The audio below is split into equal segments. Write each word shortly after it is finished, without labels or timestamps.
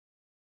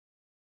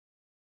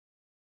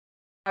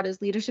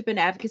is Leadership and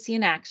Advocacy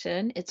in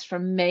Action. It's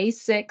from May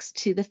 6th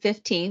to the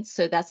 15th.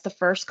 So that's the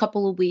first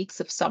couple of weeks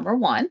of summer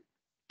one.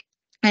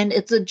 And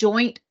it's a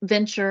joint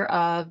venture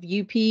of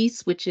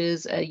UPeace, which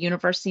is a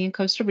university in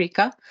Costa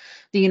Rica,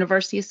 the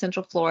University of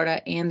Central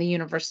Florida, and the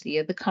University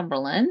of the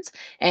Cumberlands.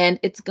 And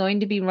it's going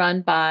to be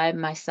run by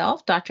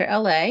myself, Dr.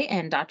 LA,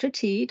 and Dr.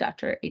 T,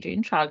 Dr.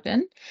 Adrienne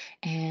Trogdon.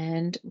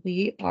 And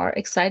we are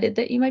excited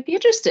that you might be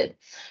interested.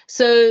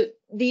 So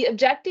the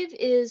objective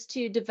is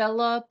to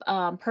develop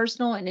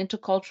personal and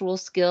intercultural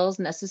skills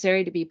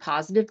necessary to be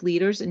positive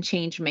leaders and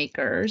change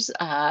makers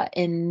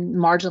in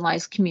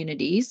marginalized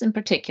communities in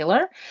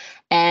particular.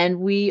 And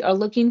we are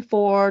looking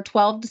for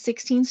 12 to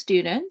 16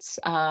 students,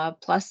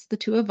 plus the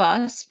two of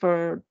us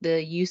for the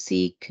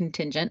UC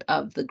contingent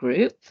of the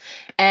group.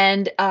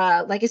 And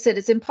like I said,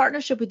 it's in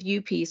partnership with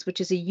UPeace,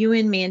 which is a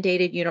UN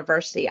mandated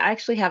university. I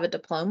actually have a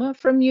diploma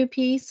from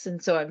UPeace,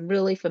 and so I'm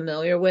really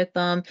familiar with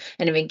them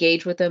and have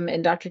engaged with them.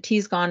 And Dr.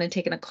 T's gone and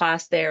taken a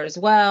class there as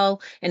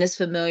well and is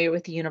familiar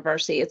with the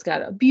university. It's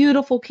got a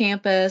beautiful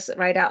campus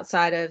right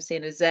outside of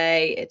San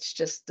Jose. It's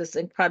just this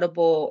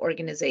incredible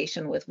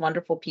organization with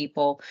wonderful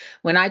people.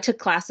 When I took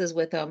classes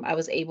with them, I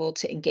was able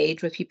to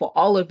engage with people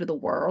all over the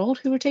world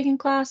who were taking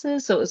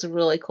classes. So it was a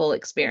really cool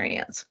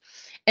experience.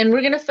 And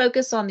we're going to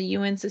focus on the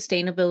UN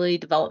Sustainability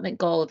Development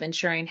Goal of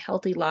ensuring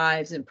healthy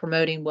lives and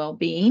promoting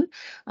well-being.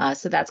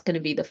 So that's going to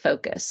be the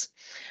focus.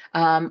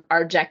 Our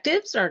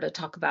objectives are to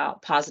talk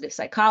about positive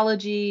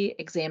psychology,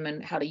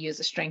 examine how to use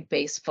a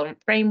strength-based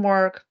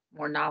framework,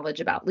 more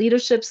knowledge about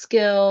leadership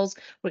skills.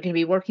 We're going to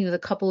be working with a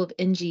couple of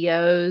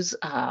NGOs,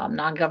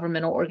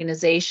 non-governmental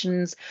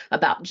organizations,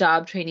 about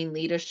job training,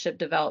 leadership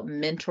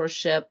development,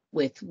 mentorship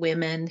with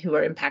women who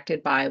are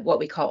impacted by what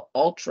we call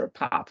ultra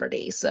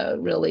poverty, so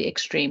really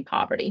extreme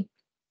poverty.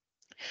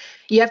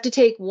 You have to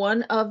take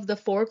one of the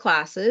 4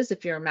 classes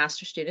if you're a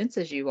master's student,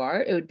 as you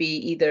are. It would be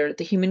either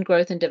the human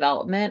growth and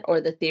development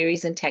or the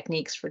theories and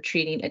techniques for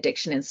treating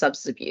addiction and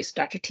substance abuse.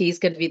 Dr. T is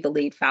going to be the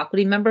lead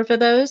faculty member for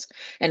those.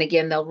 And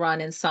again, they'll run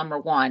in summer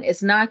one.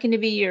 It's not going to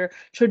be your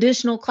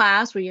traditional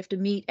class where you have to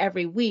meet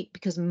every week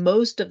because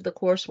most of the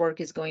coursework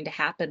is going to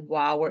happen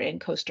while we're in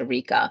Costa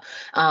Rica.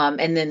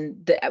 And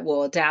then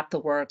we'll adapt the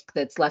work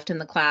that's left in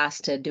the class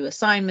to do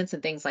assignments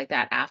and things like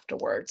that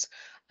afterwards.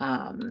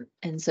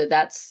 And so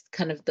that's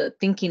kind of the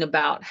thinking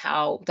about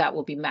how that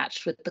will be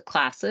matched with the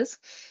classes.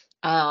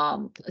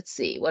 Let's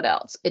see, what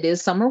else? It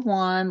is summer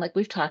one, like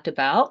we've talked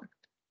about.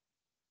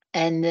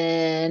 And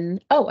then,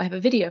 oh, I have a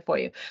video for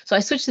you. So I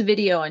switched the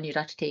video on you,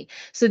 Dr. T.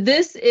 So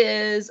this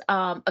is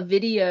a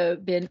video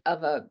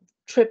of a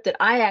trip that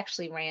I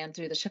actually ran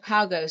through the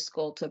Chicago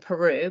School to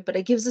Peru, but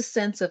it gives a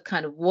sense of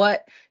kind of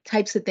what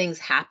types of things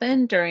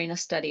happen during a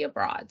study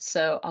abroad.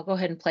 So I'll go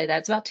ahead and play that.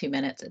 It's about 2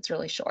 minutes. It's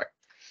really short.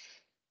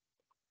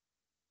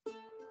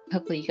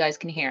 Hopefully you guys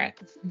can hear it.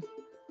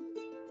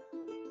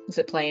 Is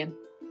it playing?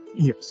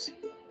 Yes.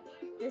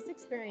 This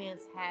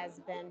experience has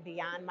been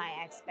beyond my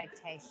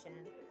expectation.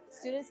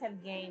 Students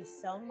have gained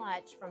so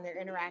much from their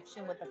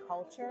interaction with the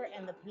culture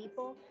and the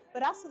people,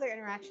 but also their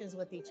interactions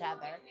with each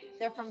other.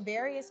 They're from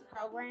various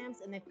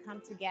programs and they've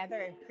come together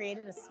and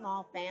created a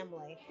small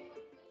family.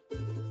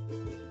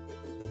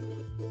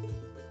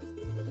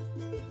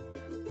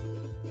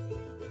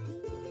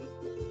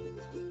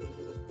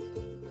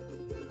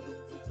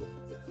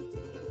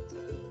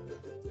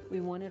 We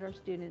wanted our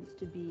students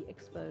to be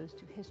exposed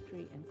to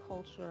history and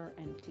culture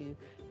and to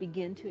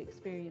begin to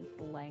experience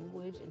the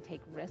language and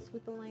take risks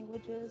with the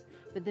languages.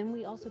 But then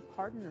we also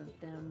partnered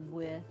them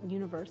with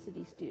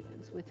university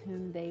students with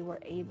whom they were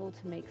able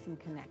to make some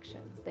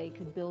connections. They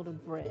could build a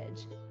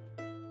bridge.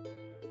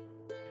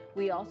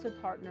 We also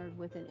partnered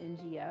with an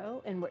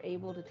NGO and were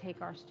able to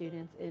take our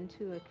students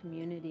into a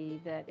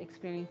community that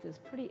experiences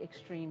pretty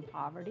extreme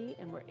poverty,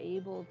 and we're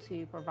able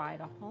to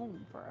provide a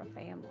home for a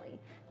family.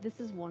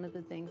 This is one of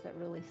the things that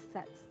really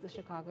sets the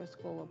Chicago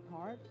School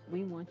apart.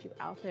 We want you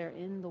out there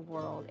in the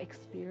world,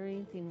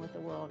 experiencing what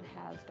the world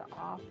has to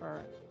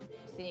offer.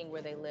 Seeing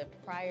where they lived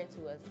prior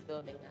to us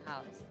building the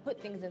house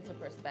put things into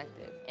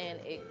perspective, and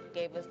it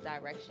gave us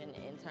direction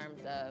in terms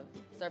of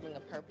serving a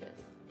purpose.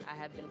 I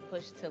have been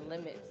pushed to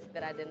limits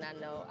that I did not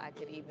know I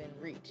could even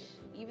reach.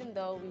 Even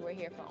though we were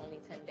here for only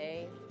 10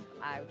 days,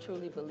 I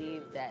truly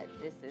believe that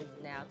this is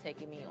now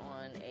taking me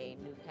on a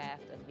new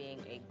path of being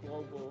a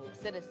global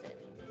citizen.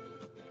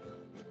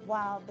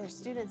 While their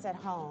students at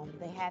home,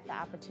 they had the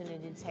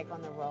opportunity to take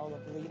on the role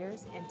of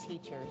leaders and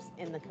teachers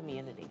in the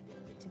community.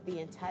 To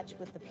be in touch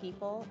with the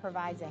people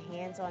provides a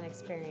hands-on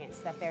experience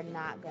that they're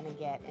not going to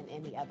get in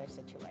any other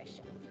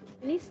situation.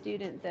 Any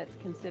student that's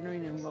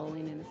considering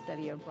enrolling in a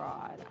study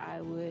abroad,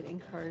 I would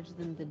encourage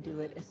them to do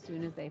it as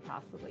soon as they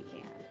possibly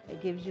can.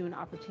 It gives you an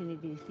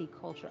opportunity to see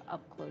culture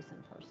up close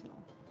and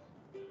personal.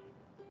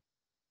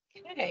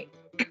 Okay.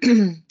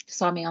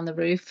 Saw me on the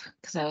roof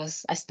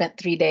because I spent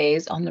 3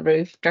 days on the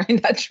roof during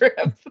that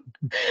trip.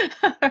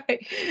 All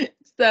right.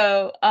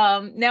 So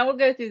now we'll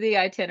go through the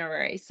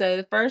itinerary. So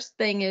the first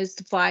thing is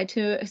to fly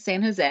to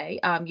San Jose.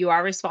 You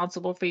are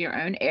responsible for your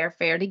own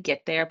airfare to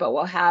get there, but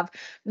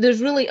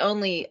there's really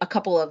only a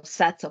couple of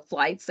sets of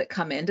flights that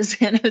come into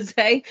San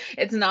Jose.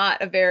 It's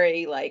not a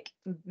very like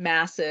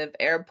massive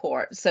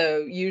airport. So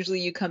usually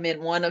you come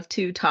in one of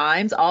two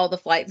times. All the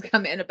flights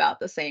come in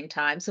about the same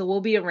time. So we'll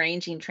be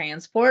arranging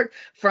transport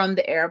from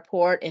the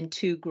airport in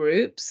two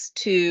groups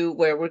to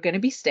where we're going to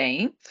be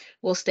staying.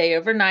 We'll stay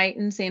overnight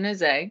in San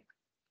Jose.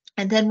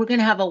 And then we're going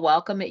to have a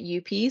welcome at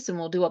UPeace and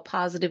we'll do a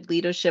positive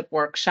leadership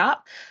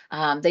workshop.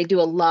 They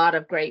do a lot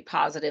of great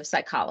positive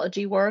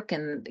psychology work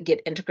and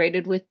get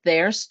integrated with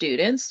their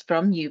students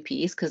from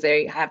UPeace because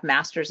they have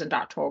master's and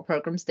doctoral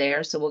programs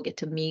there. So we'll get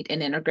to meet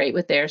and integrate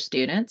with their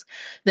students.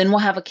 Then we'll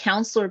have a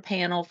counselor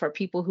panel for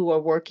people who are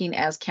working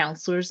as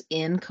counselors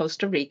in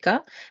Costa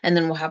Rica. And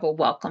then we'll have a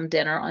welcome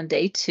dinner on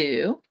day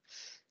 2.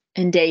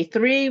 In day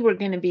 3, we're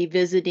going to be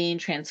visiting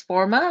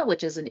Transforma,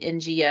 which is an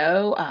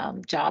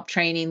NGO, job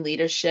training,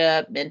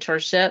 leadership,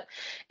 mentorship,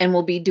 and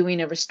we'll be doing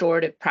a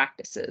restorative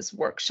practices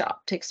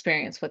workshop to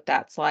experience what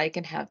that's like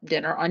and have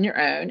dinner on your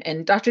own.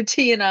 And Dr.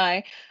 T and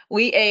I,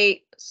 we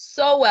ate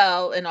so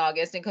well in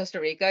August in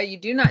Costa Rica. You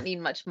do not need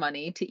much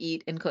money to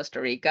eat in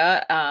Costa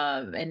Rica,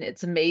 and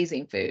it's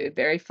amazing food,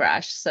 very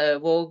fresh. So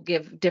we'll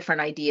give different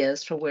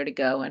ideas for where to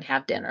go and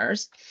have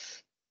dinners.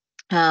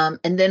 And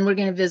then we're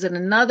going to visit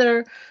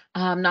another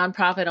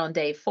nonprofit on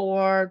day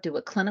 4, do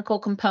a clinical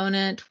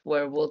component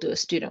where we'll do a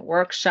student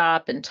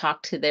workshop and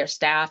talk to their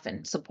staff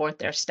and support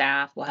their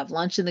staff. We'll have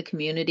lunch in the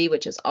community,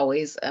 which is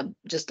always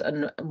just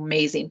an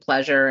amazing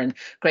pleasure and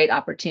great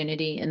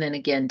opportunity. And then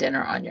again,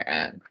 dinner on your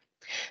own.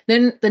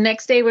 Then the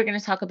next day, we're going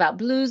to talk about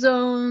blue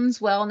zones,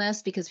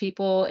 wellness, because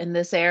people in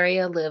this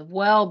area live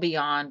well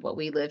beyond what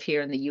we live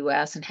here in the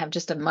US and have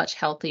just a much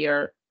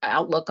healthier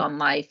outlook on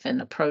life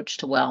and approach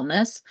to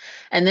wellness.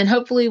 And then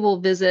hopefully we'll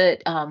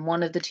visit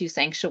one of the 2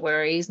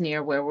 sanctuaries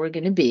near where we're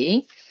going to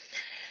be.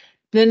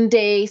 Then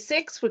day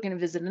 6, we're going to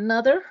visit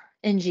another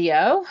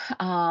NGO,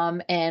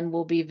 and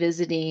we'll be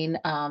visiting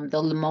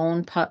the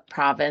Limon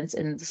province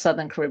in the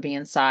southern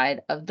Caribbean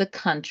side of the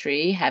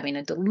country, having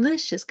a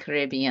delicious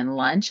Caribbean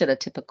lunch at a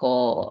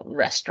typical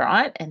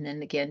restaurant, and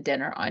then again,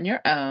 dinner on your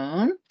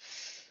own.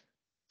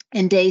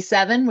 In day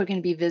 7, we're going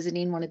to be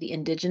visiting one of the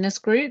indigenous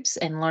groups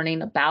and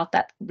learning about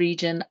that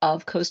region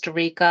of Costa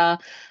Rica,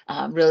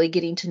 really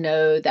getting to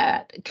know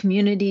that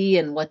community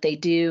and what they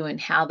do and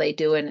how they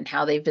do it and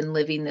how they've been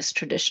living this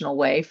traditional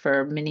way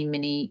for many,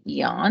 many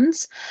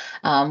eons.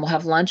 We'll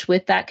have lunch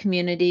with that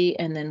community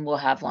and then we'll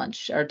have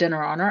lunch or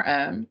dinner on our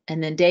own.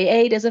 And then day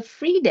 8 is a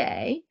free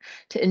day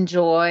to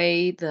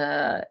enjoy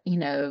the,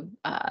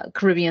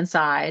 Caribbean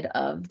side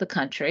of the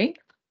country.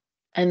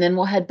 And then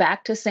we'll head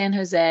back to San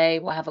Jose.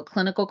 We'll have a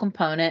clinical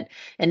component.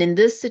 And in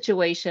this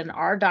situation,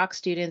 our doc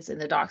students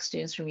and the doc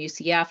students from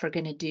UCF are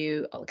going to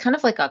do kind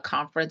of like a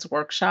conference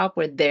workshop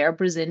where they're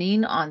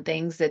presenting on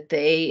things that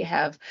they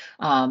have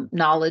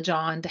knowledge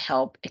on to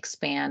help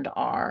expand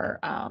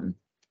our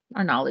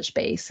knowledge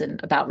base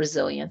and about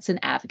resilience and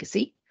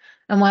advocacy.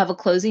 And we'll have a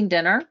closing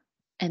dinner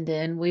and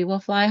then we will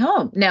fly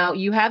home. Now,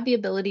 you have the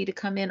ability to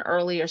come in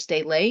early or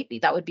stay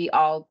late. That would be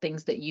all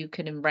things that you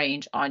can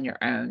arrange on your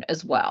own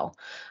as well.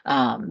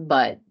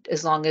 But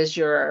as long as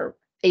you're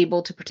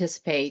able to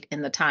participate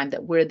in the time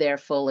that we're there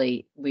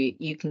fully,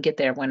 you can get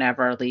there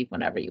whenever, leave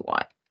whenever you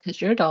want,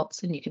 because you're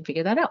adults and you can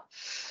figure that out.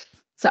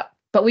 So,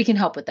 but we can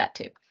help with that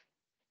too.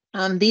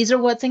 These are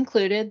what's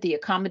included, the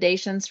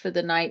accommodations for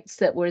the nights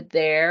that we're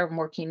there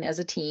working as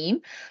a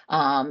team,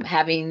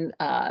 having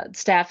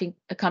staffing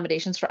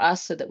accommodations for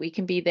us so that we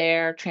can be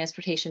there,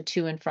 transportation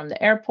to and from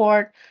the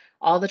airport,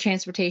 all the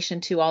transportation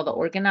to all the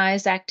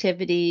organized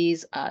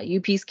activities,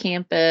 UPeace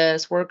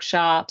campus,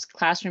 workshops,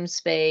 classroom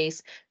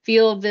space,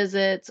 field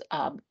visits,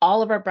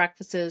 all of our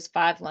breakfasts,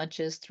 5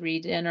 lunches, 3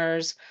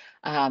 dinners.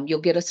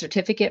 You'll get a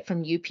certificate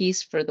from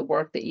UPeace for the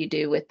work that you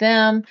do with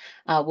them.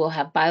 We'll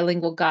have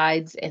bilingual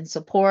guides and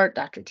support.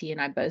 Dr. T and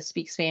I both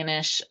speak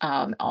Spanish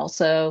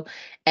also.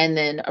 And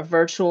then a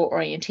virtual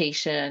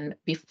orientation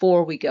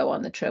before we go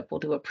on the trip. We'll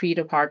do a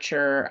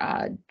pre-departure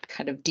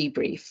kind of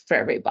debrief for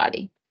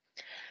everybody.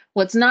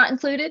 What's not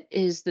included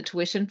is the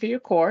tuition for your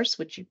course,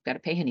 which you've got to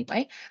pay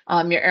anyway,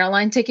 your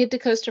airline ticket to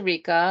Costa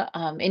Rica,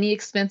 any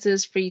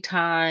expenses, free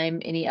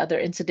time, any other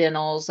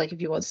incidentals, like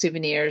if you want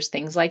souvenirs,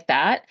 things like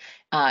that.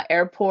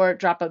 Airport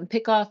drop and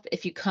pick up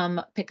if you come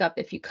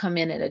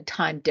in at a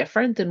time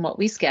different than what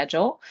we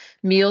schedule,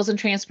 meals and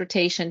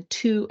transportation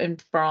to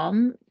and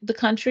from the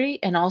country,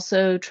 and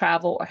also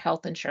travel or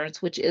health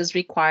insurance, which is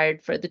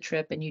required for the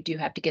trip, and you do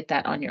have to get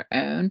that on your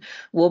own.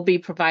 We'll be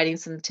providing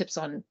some tips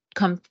on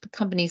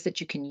companies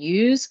that you can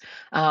use,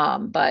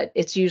 but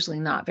it's usually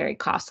not very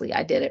costly.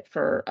 I did it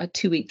for a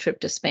 2-week trip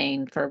to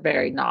Spain for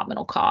very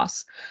nominal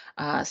costs.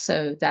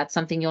 So that's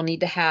something you'll need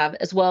to have,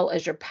 as well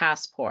as your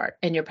passport.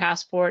 And your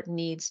passport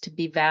needs to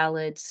be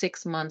valid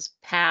 6 months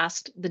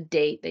past the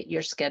date that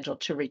you're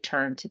scheduled to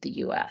return to the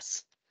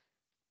US.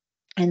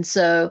 And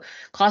so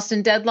cost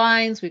and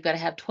deadlines, we've got to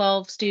have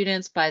 12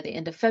 students by the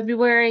end of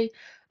February.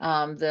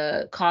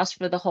 The cost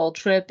for the whole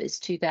trip is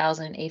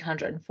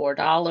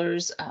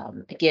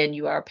 $2,804. Again,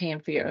 you are paying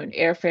for your own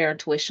airfare and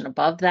tuition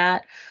above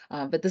that,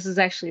 but this is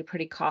actually a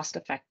pretty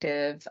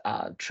cost-effective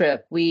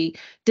trip. We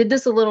did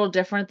this a little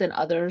different than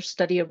other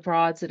study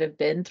abroads that have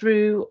been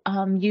through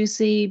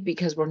UC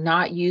because we're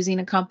not using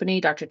a company.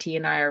 Dr. T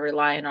and I are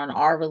relying on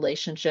our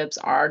relationships,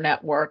 our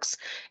networks,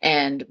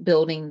 and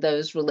building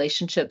those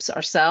relationships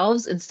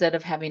ourselves instead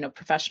of having a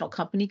professional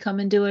company come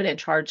and do it and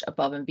charge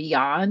above and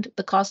beyond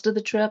the cost of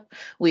the trip.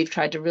 We've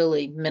tried to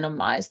really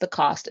minimize the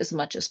cost as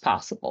much as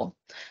possible.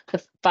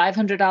 The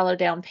 $500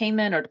 down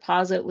payment or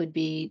deposit would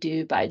be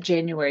due by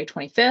January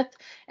 25th,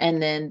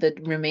 and then the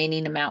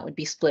remaining amount would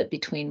be split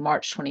between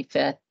March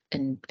 25th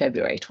and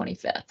February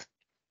 25th.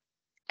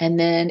 And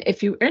then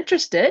if you're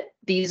interested,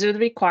 these are the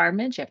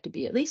requirements. You have to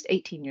be at least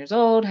 18 years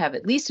old, have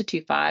at least a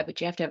 2.5,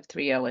 but you have to have a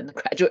 3.0 in the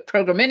graduate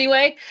program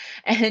anyway.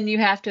 And you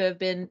have to have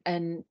been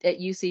at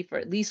UC for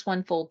at least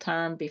one full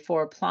term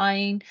before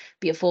applying,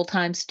 be a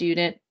full-time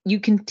student. You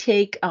can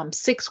take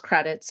 6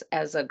 credits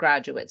as a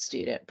graduate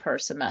student per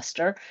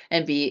semester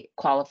and be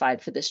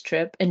qualified for this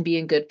trip and be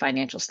in good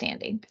financial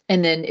standing.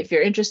 And then if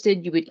you're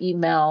interested, you would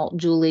email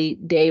Julie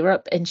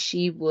Dayrup and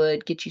she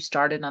would get you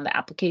started on the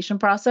application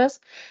process.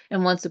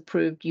 And once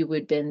approved, you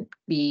would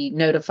be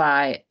notified.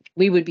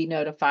 We would be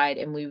notified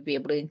and we would be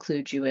able to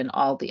include you in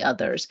all the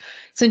others.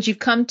 Since you've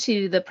come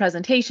to the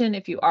presentation,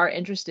 if you are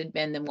interested,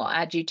 Ben, then we'll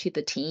add you to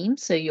the team.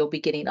 So you'll be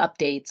getting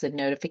updates and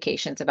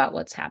notifications about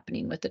what's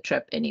happening with the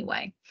trip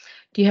anyway.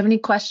 Do you have any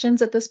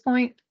questions at this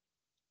point?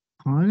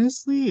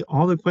 Honestly,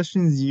 all the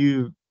questions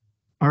you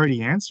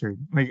already answered.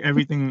 Like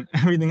everything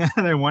that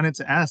I wanted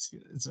to ask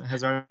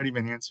has already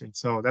been answered.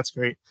 So that's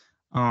great.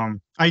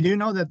 I do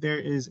know that there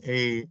is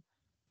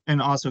and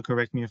also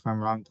correct me if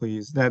I'm wrong,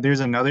 please, that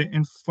there's another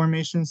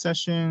information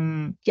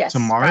session Yes,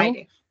 tomorrow.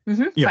 Friday.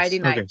 Yes. Friday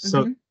night.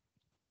 Okay.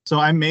 So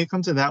I may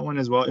come to that one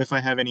as well if I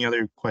have any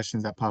other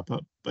questions that pop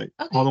up. But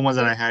all the ones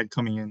that I had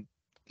coming in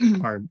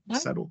are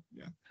settled.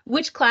 Yeah.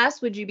 Which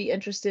class would you be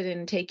interested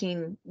in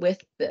taking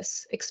with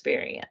this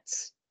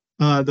experience?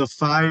 The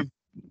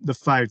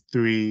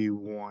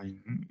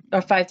 531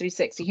 or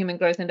 536, the human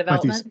growth and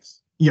development.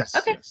 Yes.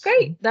 Okay, yes.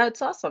 great.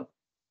 That's awesome.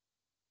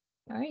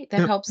 All right,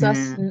 that helps us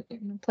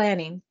in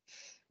planning.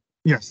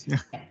 Yes. Yeah.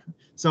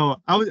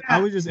 So I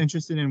was just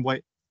interested in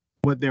what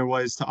there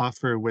was to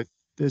offer with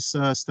this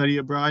study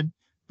abroad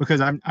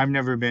because I've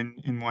never been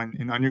in one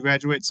in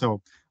undergraduate.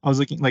 So I was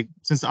looking like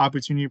since the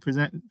opportunity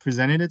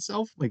presented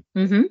itself, like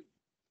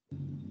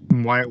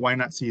why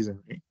not seize it?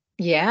 Right?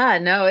 Yeah,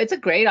 no, it's a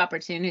great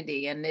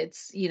opportunity. And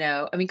it's,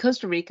 I mean,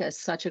 Costa Rica is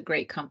such a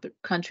great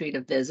country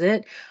to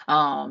visit.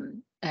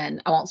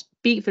 And I won't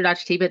speak for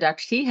Dr. T, but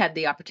Dr. T had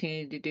the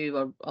opportunity to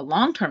do a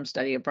long-term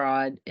study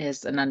abroad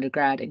as an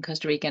undergrad in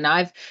Costa Rica. And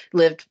I've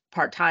lived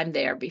part-time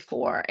there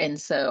before. And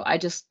so I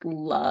just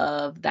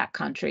love that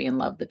country and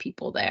love the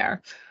people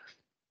there.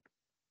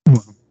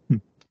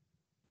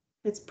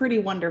 It's pretty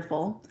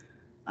wonderful.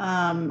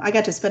 I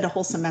got to spend a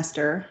whole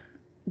semester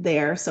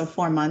there, so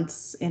 4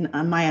 months in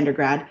my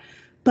undergrad.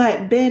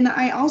 But Ben,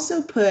 I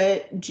also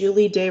put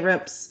Julie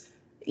Dayrup's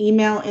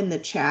email in the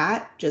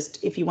chat,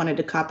 just if you wanted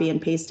to copy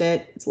and paste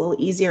it. It's a little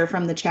easier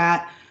from the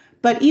chat.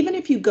 But even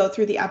if you go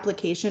through the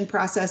application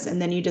process and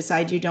then you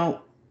decide you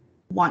don't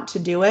want to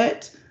do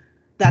it,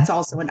 that's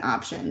also an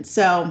option.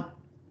 So,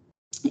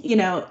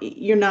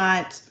 you're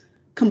not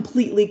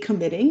completely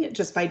committing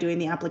just by doing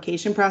the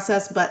application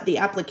process, but the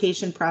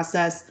application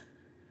process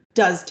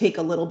does take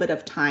a little bit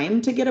of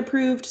time to get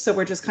approved. So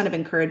we're just kind of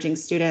encouraging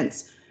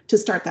students to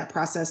start that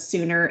process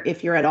sooner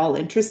if you're at all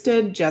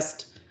interested,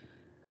 just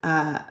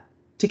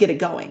to get it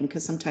going,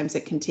 because sometimes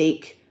it can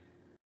take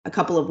a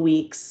couple of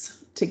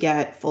weeks to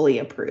get fully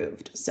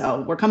approved.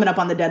 So we're coming up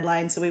on the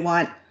deadline, so we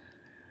want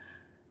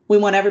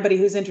everybody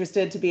who's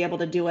interested to be able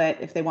to do it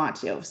if they want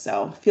to.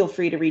 So feel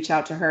free to reach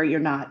out to her. You're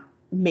not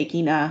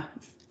making a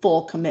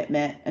full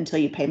commitment until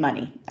you pay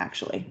money,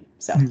 actually.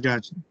 So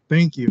gotcha.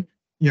 Thank you.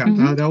 Yeah,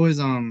 that was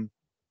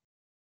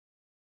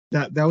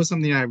that was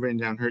something I've written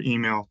down, her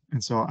email,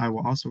 and so I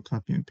will also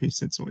copy and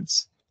paste it so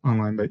it's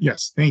online. But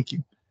yes, thank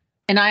you.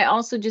 And I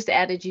also just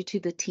added you to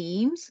the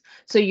teams.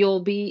 So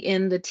you'll be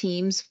in the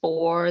teams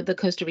for the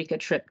Costa Rica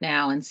trip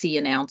now and see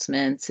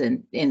announcements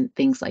and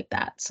things like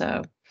that.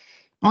 So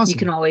awesome. You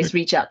can always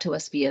reach out to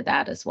us via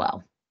that as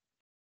well.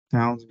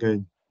 Sounds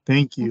good.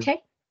 Thank you.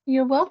 Okay,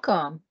 you're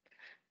welcome.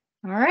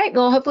 All right.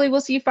 Well, hopefully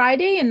we'll see you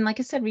Friday. And like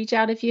I said, reach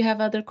out if you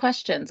have other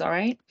questions. All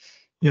right.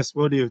 Yes,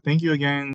 will do. Thank you again.